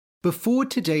Before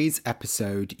today's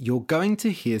episode, you're going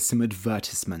to hear some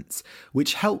advertisements,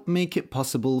 which help make it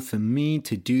possible for me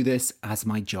to do this as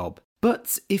my job.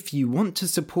 But if you want to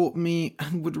support me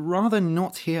and would rather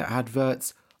not hear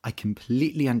adverts, I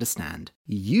completely understand.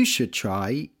 You should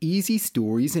try Easy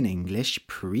Stories in English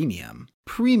Premium.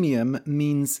 Premium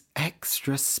means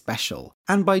extra special.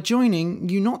 And by joining,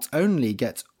 you not only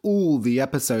get all the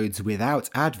episodes without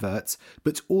adverts,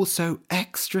 but also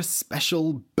extra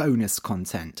special bonus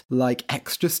content, like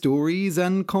extra stories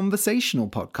and conversational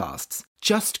podcasts.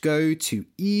 Just go to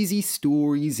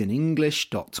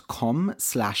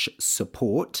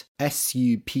easystoriesinenglish.com/support,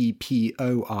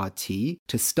 SUPPORT,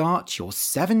 to start your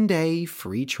 7-day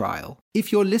free trial.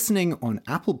 If you're listening on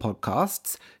Apple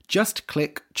Podcasts, just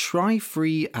click Try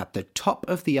Free at the top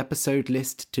of the episode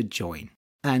list to join.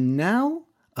 And now,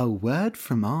 a word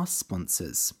from our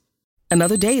sponsors.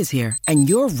 Another day is here, and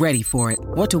you're ready for it.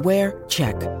 What to wear?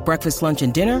 Check. Breakfast, lunch,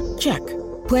 and dinner? Check.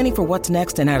 Planning for what's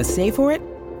next and how to save for it?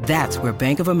 That's where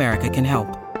Bank of America can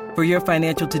help. For your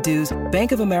financial to-dos,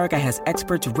 Bank of America has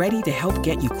experts ready to help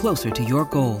get you closer to your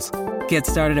goals. Get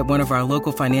started at one of our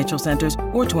local financial centers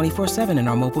or 24/7 in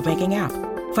our mobile banking app.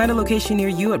 Find a location near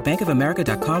you at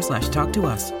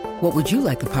bankofamerica.com/talktous. What would you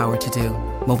like the power to do?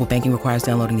 Mobile banking requires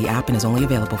downloading the app and is only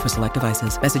available for select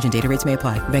devices. Message and data rates may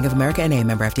apply. Bank of America N.A.,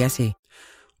 member FDIC.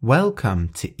 Welcome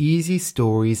to Easy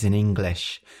Stories in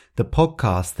English, the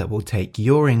podcast that will take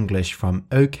your English from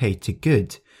okay to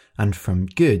good and from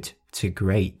good to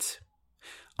great.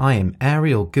 I am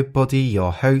Ariel Goodbody,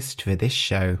 your host for this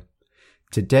show.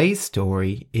 Today's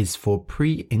story is for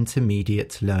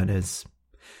pre-intermediate learners.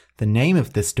 The name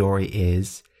of the story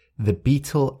is The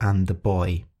Beetle and the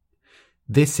Boy.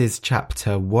 This is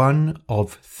chapter 1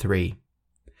 of 3.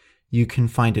 You can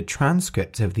find a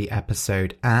transcript of the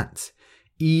episode at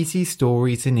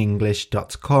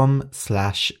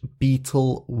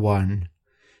easystoriesinenglish.com/beetle1.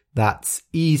 That's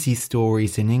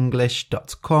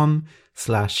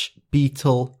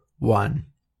easystoriesinenglish.com/beetle1.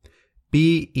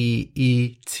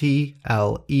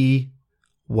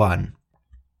 BEETLE1.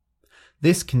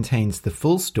 This contains the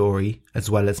full story as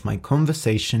well as my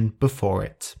conversation before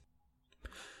it.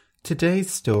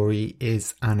 Today's story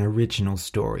is an original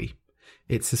story.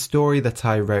 It's a story that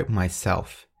I wrote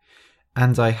myself,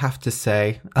 and I have to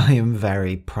say I am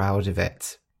very proud of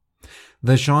it.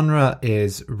 The genre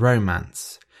is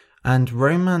romance, and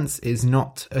romance is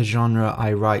not a genre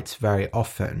I write very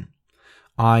often.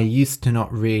 I used to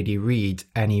not really read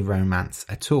any romance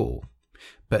at all,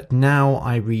 but now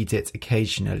I read it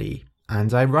occasionally,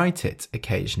 and I write it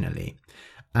occasionally,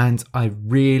 and I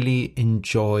really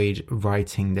enjoyed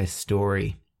writing this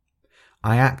story.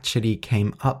 I actually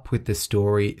came up with the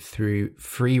story through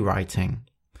free writing.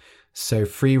 So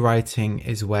free writing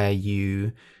is where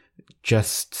you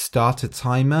just start a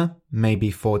timer,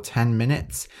 maybe for 10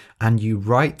 minutes, and you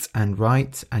write and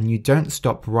write, and you don't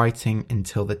stop writing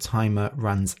until the timer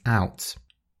runs out.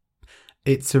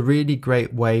 It's a really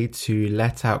great way to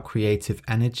let out creative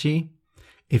energy.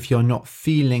 If you're not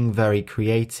feeling very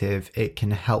creative, it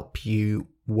can help you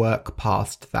work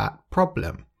past that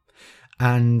problem.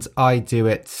 And I do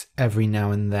it every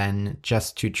now and then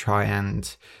just to try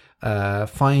and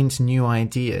find new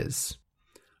ideas.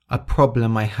 A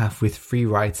problem I have with free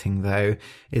writing, though,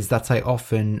 is that I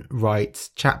often write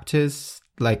chapters,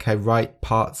 like I write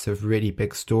parts of really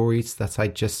big stories that I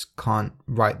just can't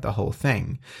write the whole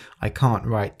thing. I can't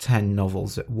write 10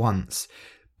 novels at once.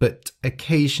 But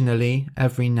occasionally,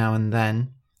 every now and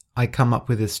then, I come up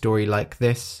with a story like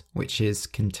this, which is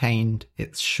contained,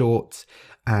 it's short,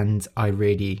 and I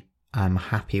really am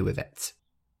happy with it.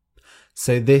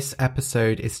 So this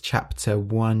episode is chapter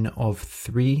 1 of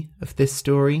 3 of this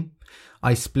story.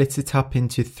 I split it up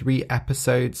into 3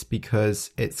 episodes because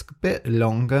it's a bit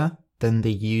longer than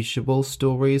the usual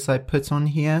stories I put on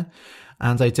here,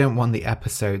 and I don't want the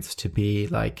episodes to be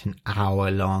like an hour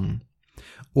long.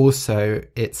 Also,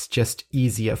 it's just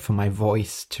easier for my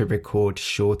voice to record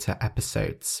shorter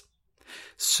episodes.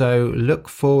 So look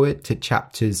forward to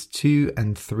chapters 2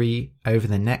 and 3 over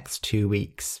the next 2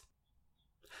 weeks.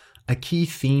 A key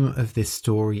theme of this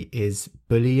story is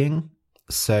bullying.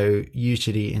 So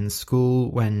usually in school,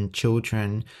 when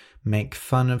children make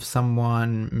fun of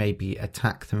someone, maybe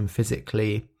attack them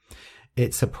physically,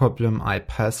 it's a problem I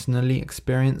personally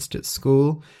experienced at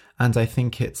school. And I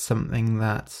think it's something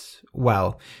that,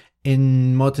 well,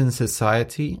 in modern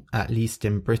society, at least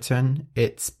in Britain,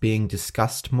 it's being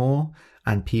discussed more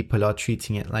and people are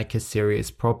treating it like a serious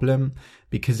problem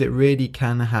because it really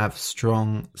can have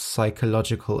strong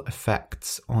psychological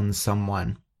effects on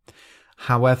someone.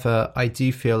 However, I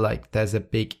do feel like there's a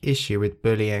big issue with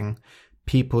bullying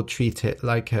People treat it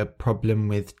like a problem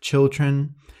with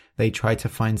children. They try to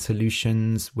find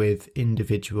solutions with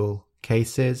individual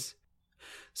cases.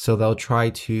 So they'll try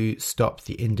to stop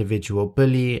the individual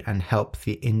bully and help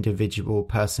the individual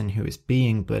person who is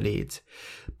being bullied.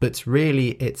 But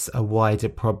really, it's a wider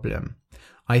problem.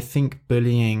 I think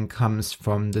bullying comes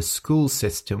from the school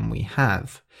system we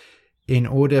have. In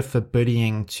order for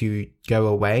bullying to go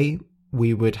away,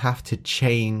 we would have to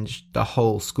change the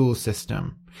whole school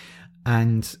system.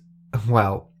 And,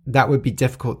 well, that would be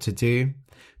difficult to do.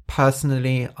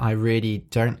 Personally, I really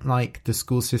don't like the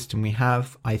school system we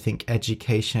have. I think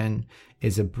education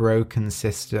is a broken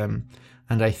system,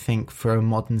 and I think for a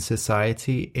modern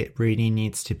society, it really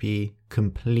needs to be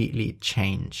completely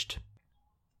changed.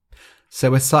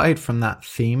 So aside from that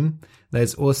theme,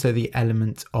 there's also the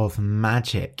element of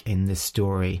magic in this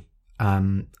story.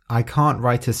 I can't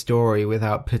write a story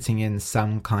without putting in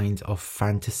some kind of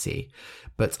fantasy,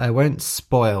 but I won't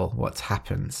spoil what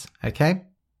happens, okay?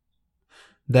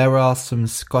 There are some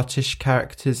Scottish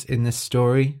characters in this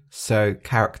story, so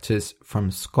characters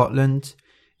from Scotland.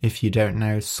 If you don't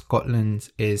know, Scotland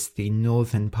is the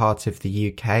northern part of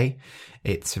the UK.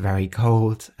 It's very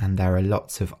cold and there are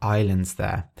lots of islands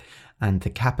there. And the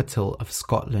capital of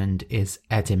Scotland is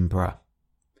Edinburgh.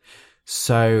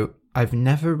 So I've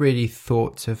never really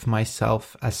thought of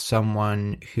myself as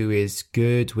someone who is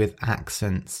good with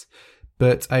accents,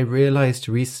 but I realized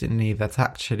recently that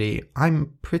actually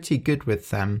I'm pretty good with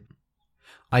them.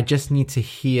 I just need to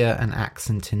hear an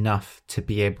accent enough to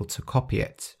be able to copy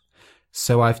it.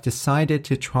 So I've decided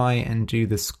to try and do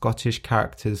the Scottish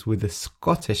characters with a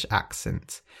Scottish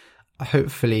accent.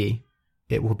 Hopefully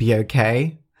it will be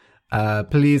okay.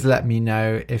 Please let me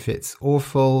know if it's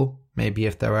awful, maybe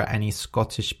if there are any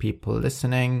Scottish people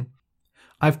listening.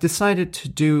 I've decided to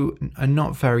do a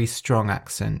not very strong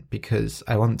accent because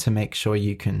I want to make sure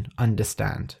you can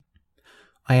understand.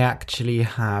 I actually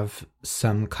have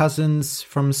some cousins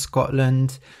from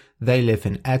Scotland. They live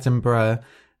in Edinburgh.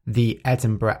 The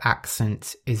Edinburgh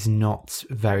accent is not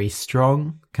very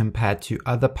strong compared to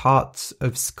other parts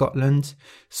of Scotland,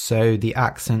 so the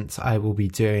accent I will be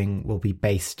doing will be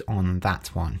based on that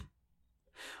one.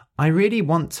 I really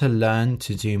want to learn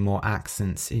to do more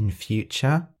accents in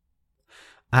future.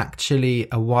 Actually,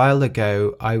 a while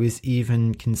ago, I was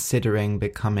even considering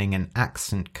becoming an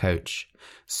accent coach.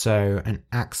 So an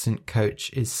accent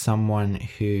coach is someone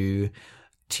who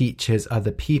teaches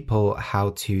other people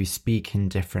how to speak in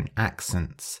different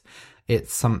accents.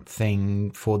 It's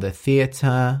something for the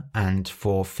theatre and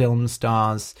for film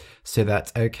stars, so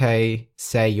that, okay,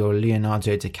 say you're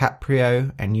Leonardo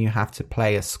DiCaprio and you have to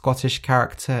play a Scottish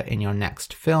character in your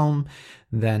next film,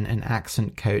 then an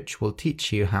accent coach will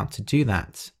teach you how to do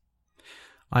that.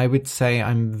 I would say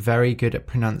I'm very good at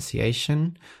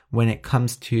pronunciation. When it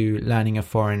comes to learning a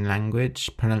foreign language,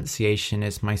 pronunciation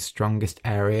is my strongest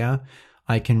area.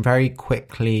 I can very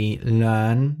quickly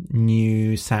learn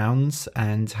new sounds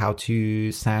and how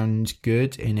to sound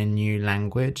good in a new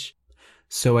language.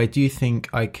 So I do think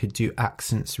I could do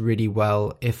accents really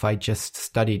well if I just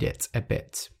studied it a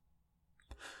bit.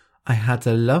 I had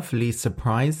a lovely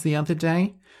surprise the other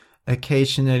day.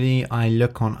 Occasionally I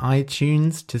look on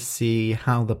iTunes to see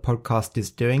how the podcast is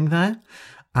doing there.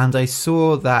 And I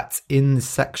saw that in the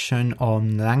section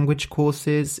on language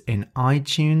courses in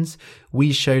iTunes,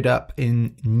 we showed up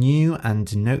in new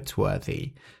and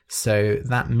noteworthy. So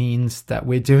that means that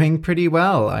we're doing pretty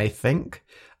well, I think.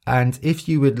 And if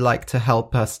you would like to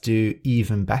help us do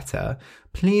even better,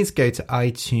 please go to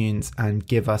iTunes and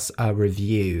give us a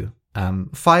review.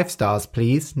 5 stars,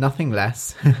 please, nothing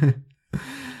less.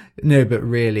 No, but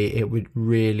really, it would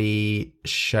really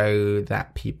show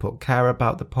that people care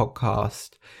about the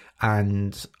podcast,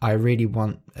 and I really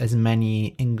want as many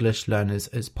English learners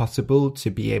as possible to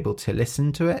be able to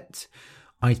listen to it.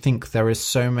 I think there are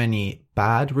so many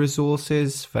bad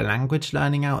resources for language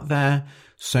learning out there,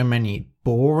 so many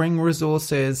boring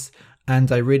resources,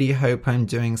 and I really hope I'm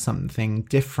doing something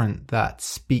different that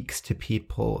speaks to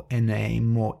people in a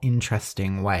more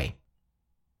interesting way.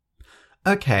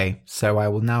 Okay, so I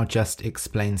will now just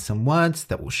explain some words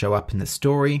that will show up in the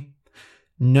story.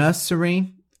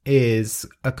 Nursery is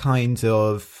a kind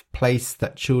of place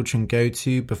that children go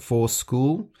to before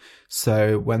school.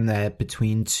 So when they're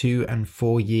between 2 and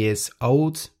 4 years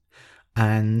old,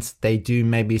 and they do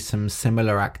maybe some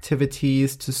similar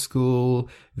activities to school.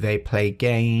 They play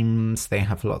games, they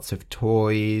have lots of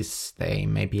toys, they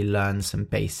maybe learn some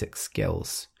basic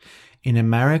skills. In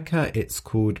America, it's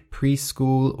called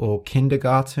preschool or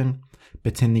kindergarten,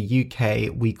 but in the UK,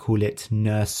 we call it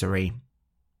nursery.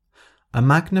 A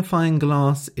magnifying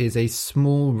glass is a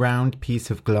small round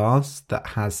piece of glass that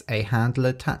has a handle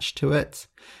attached to it,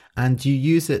 and you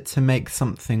use it to make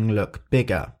something look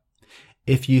bigger.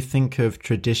 If you think of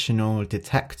traditional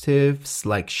detectives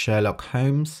like Sherlock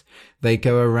Holmes, they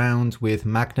go around with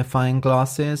magnifying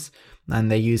glasses and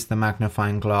they use the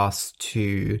magnifying glass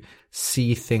to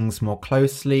see things more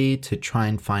closely, to try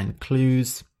and find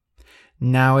clues.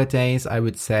 Nowadays, I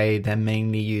would say they're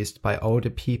mainly used by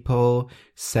older people.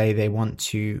 Say they want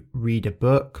to read a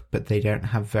book, but they don't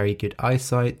have very good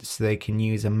eyesight, so they can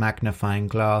use a magnifying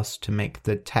glass to make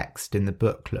the text in the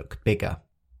book look bigger.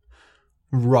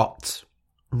 Rot.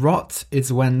 Rot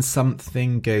is when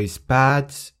something goes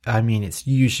bad. It's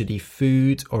usually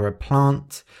food or a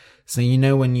plant. So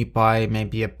when you buy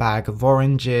maybe a bag of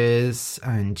oranges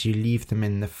and you leave them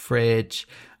in the fridge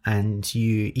and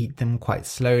you eat them quite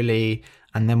slowly,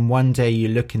 and then one day you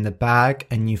look in the bag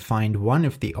and you find one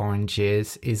of the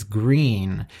oranges is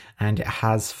green and it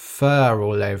has fur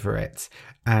all over it,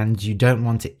 and you don't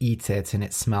want to eat it and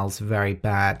it smells very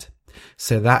bad.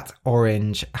 So that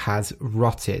orange has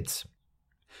rotted.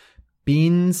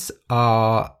 Beans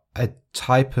are a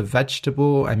type of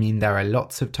vegetable. There are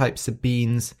lots of types of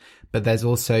beans, but there's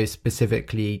also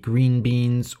specifically green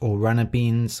beans or runner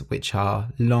beans, which are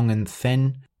long and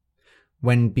thin.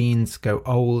 When beans go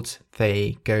old,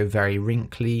 they go very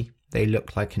wrinkly. They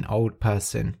look like an old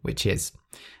person, which is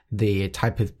the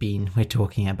type of bean we're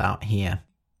talking about here.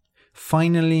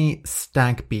 Finally,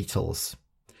 stag beetles.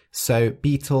 So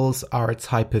beetles are a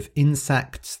type of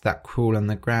insect that crawl on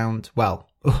the ground. Well,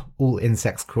 all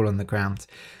insects crawl on the ground.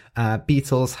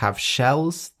 Beetles have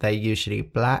shells. They're usually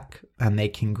black and they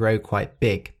can grow quite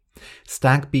big.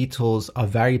 Stag beetles are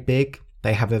very big.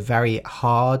 They have a very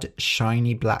hard,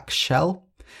 shiny black shell,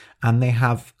 and they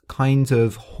have kind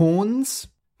of horns.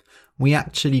 We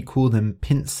actually call them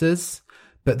pincers,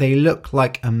 but they look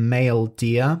like a male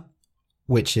deer,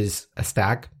 which is a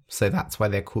stag, so that's why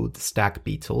they're called stag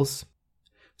beetles.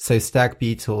 So stag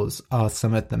beetles are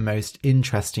some of the most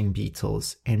interesting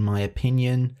beetles, in my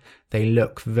opinion. They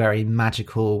look very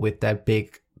magical with their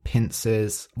big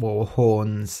pincers or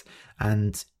horns,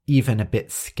 and even a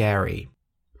bit scary.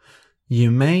 You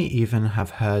may even have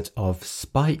heard of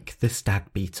Spike the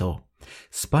stag beetle.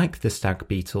 Spike the stag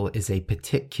beetle is a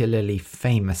particularly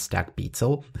famous stag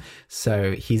beetle.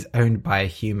 So he's owned by a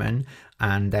human,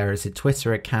 and there is a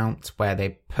Twitter account where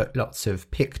they put lots of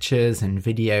pictures and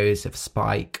videos of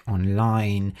Spike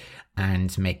online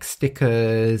and make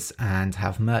stickers and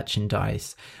have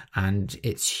merchandise, and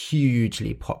it's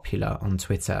hugely popular on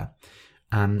Twitter.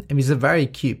 It was a very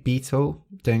cute beetle,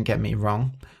 don't get me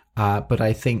wrong. But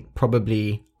I think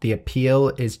probably the appeal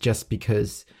is just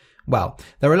because, well,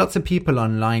 there are lots of people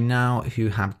online now who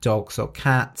have dogs or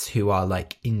cats who are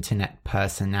like internet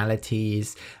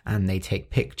personalities, and they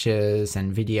take pictures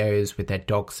and videos with their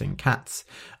dogs and cats.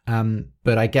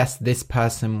 But I guess this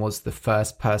person was the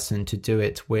first person to do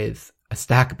it with a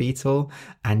stag beetle,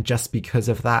 and just because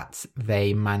of that,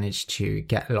 they managed to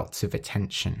get lots of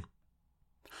attention.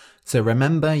 So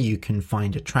remember, you can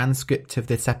find a transcript of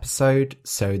this episode,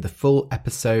 so the full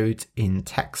episode in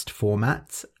text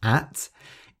format at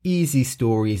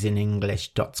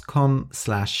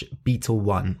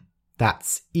easystoriesinenglish.com/beetle1.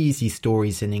 That's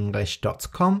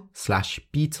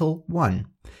easystoriesinenglish.com/beetle1.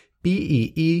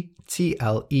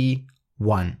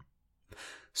 BEETLE1.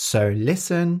 So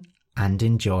listen and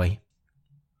enjoy.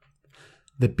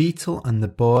 The Beetle and the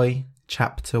Boy,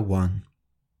 Chapter 1.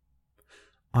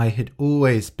 I had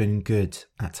always been good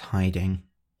at hiding.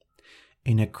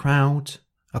 In a crowd,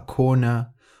 a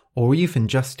corner, or even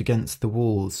just against the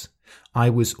walls, I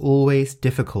was always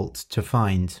difficult to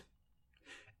find.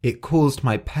 It caused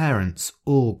my parents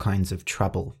all kinds of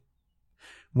trouble.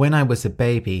 When I was a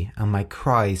baby and my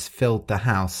cries filled the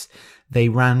house, they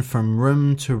ran from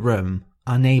room to room,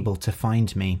 unable to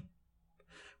find me.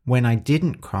 When I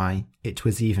didn't cry, it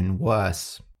was even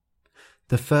worse.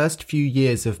 The first few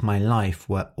years of my life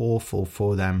were awful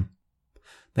for them.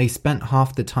 They spent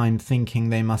half the time thinking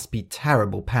they must be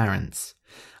terrible parents,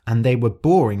 and they were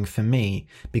boring for me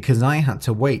because I had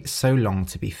to wait so long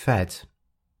to be fed.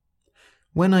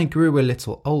 When I grew a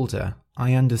little older,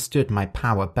 I understood my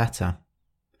power better.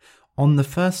 On the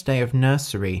first day of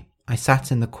nursery, I sat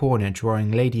in the corner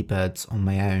drawing ladybirds on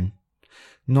my own.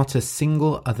 Not a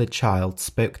single other child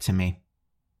spoke to me.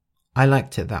 I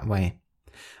liked it that way,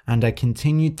 and I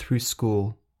continued through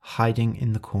school, hiding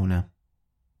in the corner.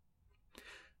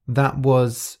 That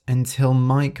was until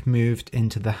Mike moved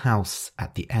into the house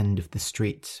at the end of the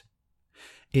street.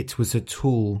 It was a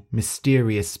tall,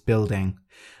 mysterious building,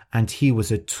 and he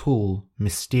was a tall,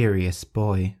 mysterious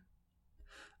boy.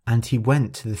 and he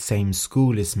went to the same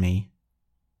school as me.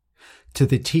 To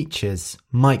the teachers,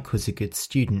 Mike was a good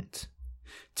student.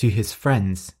 To his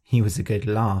friends, he was a good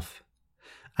laugh.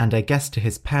 And I guess to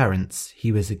his parents,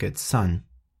 he was a good son.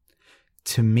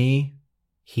 To me,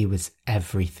 he was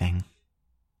everything.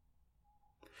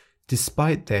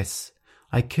 Despite this,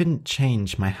 I couldn't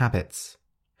change my habits.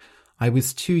 I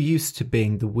was too used to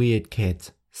being the weird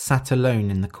kid, sat alone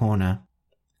in the corner.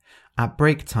 At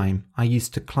break time, I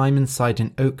used to climb inside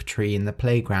an oak tree in the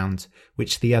playground,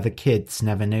 which the other kids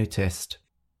never noticed.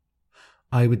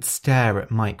 I would stare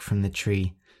at Mike from the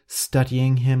tree,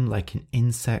 studying him like an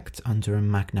insect under a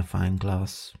magnifying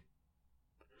glass.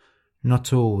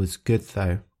 Not all was good,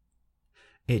 though.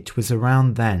 It was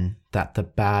around then that the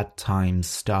bad times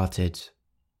started.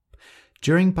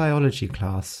 During biology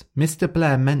class, Mr.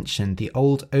 Blair mentioned the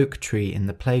old oak tree in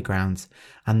the playground,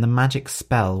 and the magic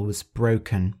spell was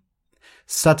broken.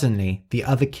 Suddenly, the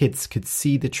other kids could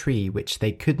see the tree which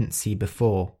they couldn't see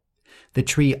before, the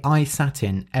tree I sat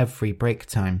in every break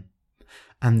time.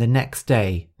 And the next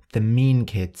day, the mean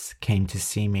kids came to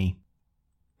see me.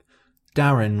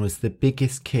 Darren was the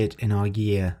biggest kid in our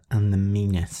year and the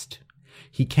meanest.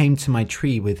 He came to my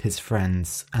tree with his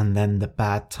friends, and then the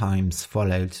bad times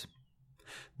followed.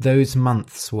 Those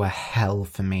months were hell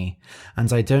for me,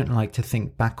 and I don't like to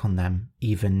think back on them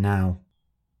even now.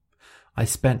 I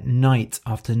spent night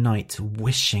after night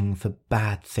wishing for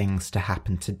bad things to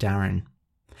happen to Darren.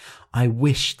 I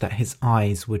wished that his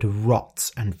eyes would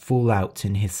rot and fall out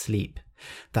in his sleep,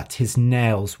 that his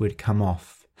nails would come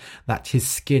off, that his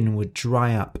skin would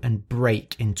dry up and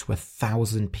break into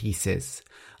 1,000 pieces,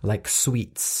 like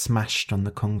sweets smashed on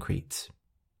the concrete.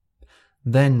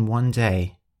 Then one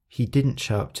day, he didn't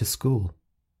show up to school.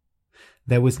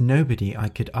 There was nobody I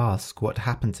could ask what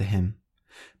happened to him,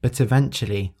 but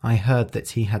eventually I heard that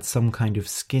he had some kind of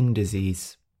skin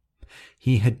disease.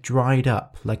 He had dried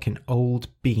up like an old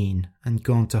bean and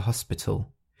gone to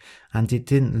hospital, and it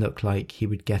didn't look like he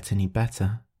would get any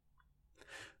better.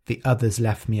 The others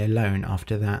left me alone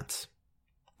after that.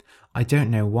 I don't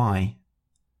know why.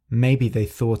 Maybe they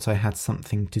thought I had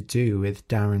something to do with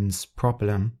Darren's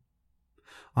problem.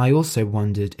 I also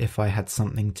wondered if I had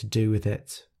something to do with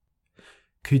it.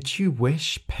 Could you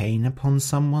wish pain upon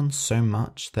someone so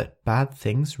much that bad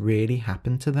things really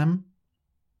happen to them?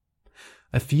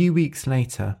 A few weeks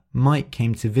later, Mike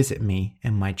came to visit me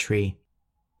in my tree.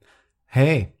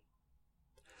 Hey!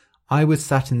 I was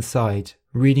sat inside,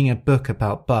 reading a book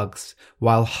about bugs,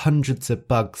 while hundreds of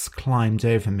bugs climbed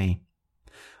over me.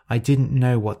 I didn't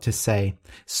know what to say,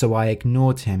 so I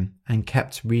ignored him and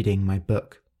kept reading my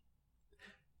book.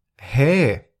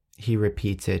 Hey! He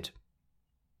repeated.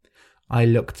 I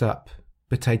looked up,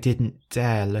 but I didn't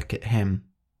dare look at him.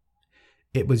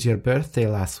 It was your birthday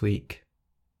last week.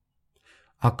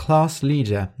 Our class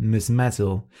leader, Ms.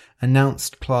 Mezzle,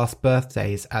 announced class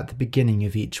birthdays at the beginning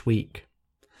of each week.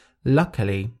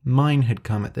 Luckily, mine had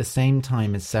come at the same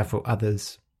time as several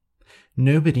others.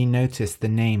 Nobody noticed the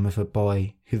name of a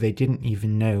boy who they didn't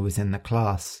even know was in the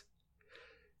class.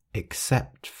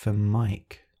 Except for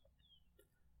Mike.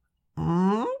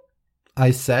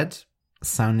 I said,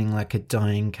 sounding like a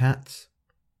dying cat.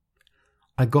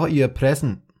 I got you a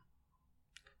present.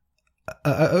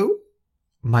 Oh?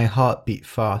 My heart beat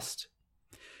fast.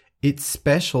 It's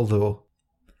special though.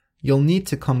 You'll need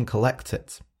to come collect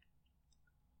it.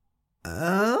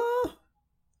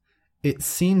 It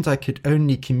seemed I could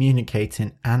only communicate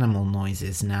in animal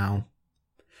noises now.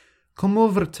 Come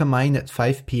over to mine at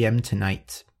 5 p.m.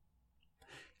 tonight.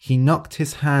 He knocked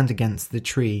his hand against the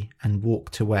tree and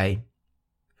walked away.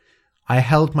 I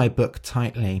held my book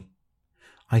tightly.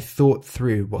 I thought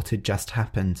through what had just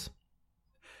happened.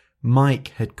 Mike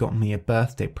had got me a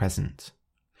birthday present.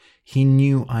 He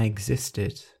knew I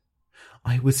existed.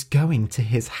 I was going to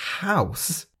his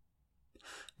house.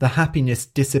 The happiness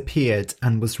disappeared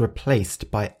and was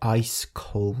replaced by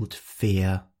ice-cold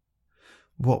fear.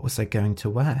 What was I going to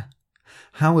wear?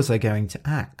 How was I going to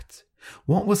act?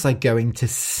 What was I going to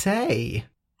say?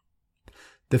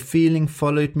 The feeling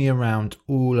followed me around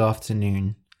all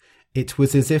afternoon. It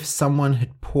was as if someone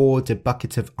had poured a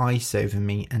bucket of ice over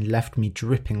me and left me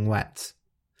dripping wet.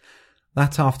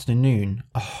 That afternoon,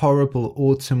 a horrible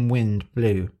autumn wind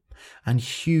blew, and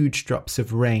huge drops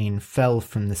of rain fell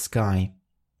from the sky.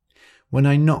 When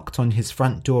I knocked on his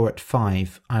front door at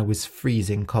 5, I was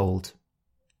freezing cold.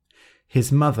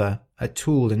 His mother, a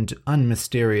tall and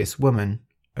unmysterious woman,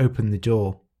 opened the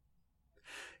door.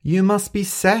 You must be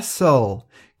Cecil.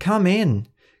 Come in.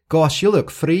 Gosh, you look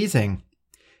freezing.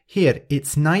 Here,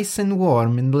 it's nice and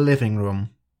warm in the living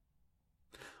room.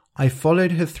 I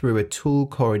followed her through a tall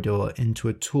corridor into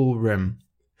a tall room.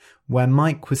 where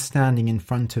Mike was standing in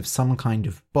front of some kind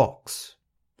of box.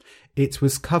 It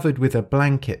was covered with a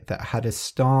blanket that had a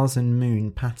stars and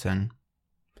moon pattern.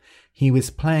 He was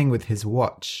playing with his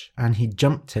watch, and he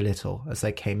jumped a little as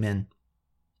I came in.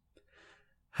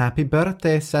 "Happy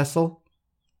birthday, Cecil."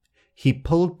 He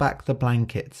pulled back the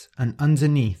blanket, and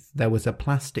underneath there was a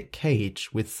plastic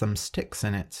cage with some sticks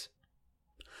in it.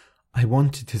 I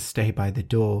wanted to stay by the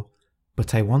door,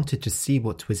 but I wanted to see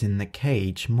what was in the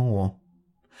cage more.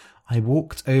 I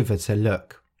walked over to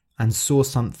look and saw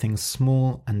something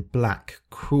small and black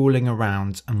crawling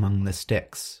around among the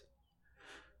sticks.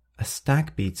 A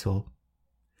stag beetle.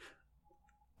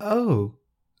 "Oh,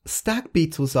 stag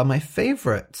beetles are my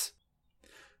favourite."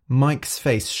 Mike's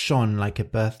face shone like a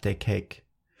birthday cake.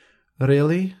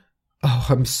 "Really? Oh,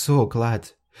 I'm so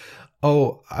glad.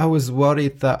 Oh, I was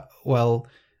worried that, well,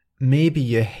 maybe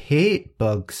you hate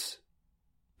bugs."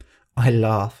 I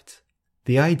laughed.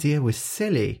 The idea was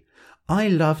silly. I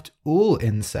loved all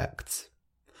insects.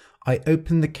 I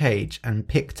opened the cage and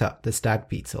picked up the stag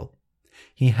beetle.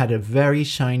 He had a very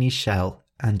shiny shell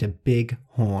and a big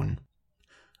horn.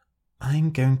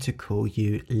 "I'm going to call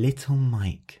you Little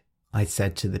Mike," I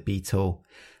said to the beetle,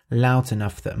 loud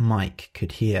enough that Mike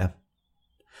could hear.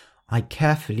 I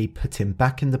carefully put him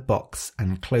back in the box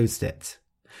and closed it,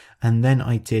 and then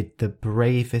I did the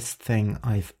bravest thing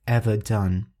I've ever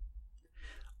done.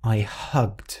 I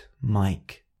hugged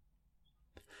Mike.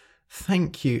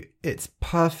 "Thank you, it's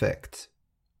perfect."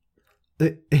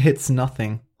 It's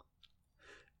nothing.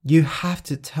 You have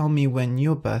to tell me when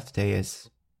your birthday is."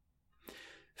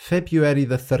 "February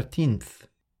the 13th.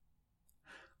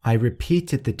 I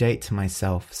repeated the date to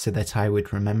myself so that I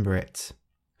would remember it.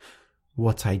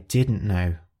 What I didn't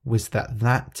know was that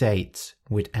that date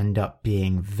would end up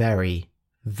being very,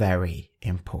 very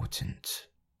important.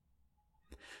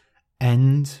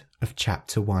 End of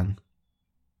chapter 1.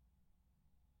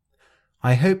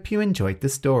 I hope you enjoyed the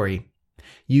story.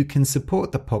 You can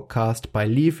support the podcast by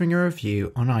leaving a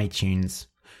review on iTunes.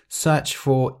 Search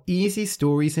for Easy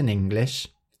Stories in English,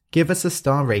 give us a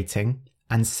star rating,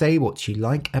 and say what you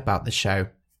like about the show.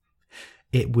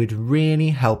 It would really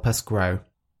help us grow.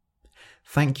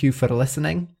 Thank you for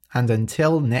listening, and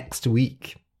until next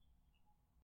week.